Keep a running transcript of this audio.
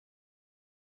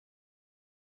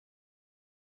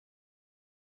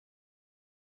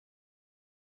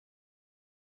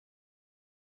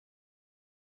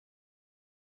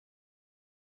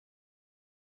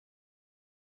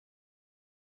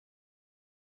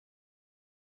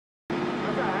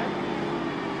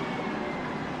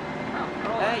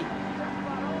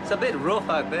It's a bit rough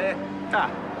out there.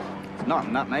 Ah, it's not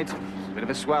in that, mate. It's a bit of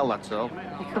a swell, that's all.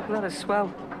 You call that a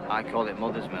swell? I call it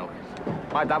mother's milk.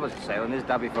 My dad was a sailor and his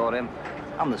dad before him.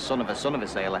 I'm the son of a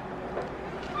sailor.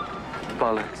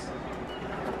 Bollocks.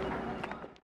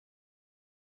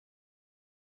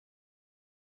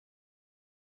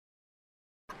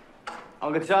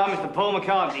 On guitar, Mr. Paul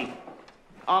McCartney.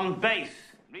 On bass.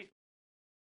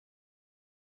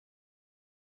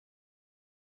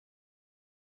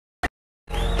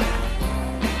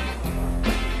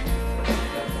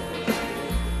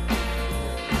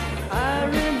 I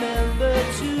remember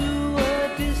to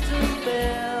a distant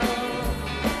bell,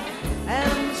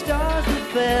 and the stars that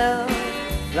fell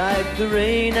like the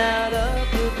rain out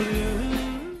of the blue.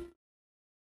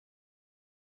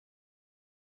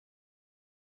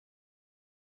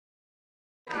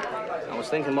 I was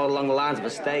thinking more along the lines of a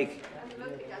steak.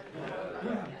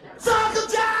 Uncle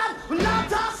John, when I'm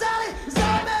Tom Sally, is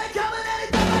our man coming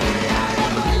anything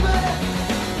baby?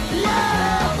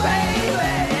 Yeah, baby,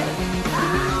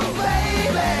 oh,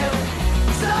 baby,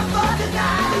 some fucking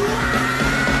night.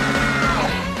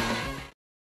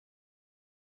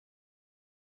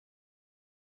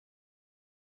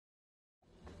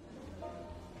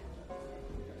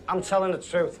 I'm telling the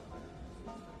truth.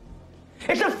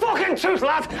 It's the fucking truth,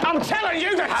 lad! I'm telling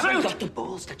you the truth! Haven't got the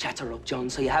balls to chatter up, John,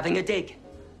 so you're having a dig.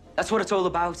 That's what it's all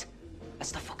about.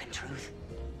 That's the fucking truth.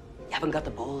 You haven't got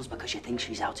the balls because you think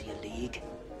she's out of your league.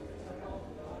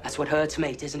 That's what hurts,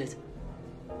 mate, isn't it?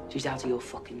 She's out of your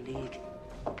fucking league.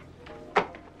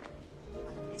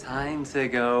 Time to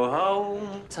go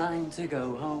home, time to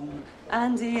go home.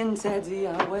 Andy and Teddy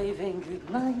are waving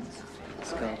goodnight.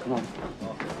 Let's go, come on.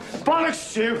 Bollocks,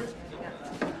 Stu!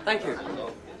 Thank you.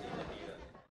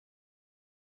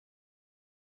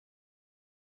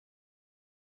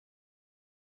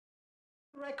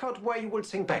 Record where you will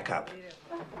sing backup.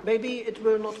 Maybe it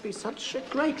will not be such a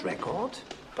great record,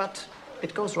 but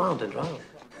it goes round and round.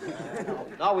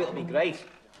 No, it'll be great.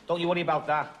 Don't you worry about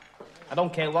that. I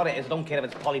don't care what it is. I don't care if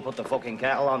it's Polly put the fucking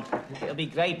kettle on. It'll be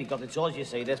great because it's us, you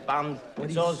see, this band.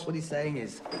 It's us. What he's saying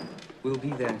is, we'll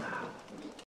be there.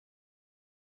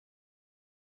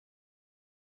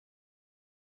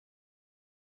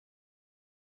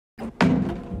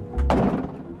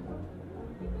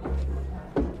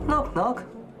 Knock, knock.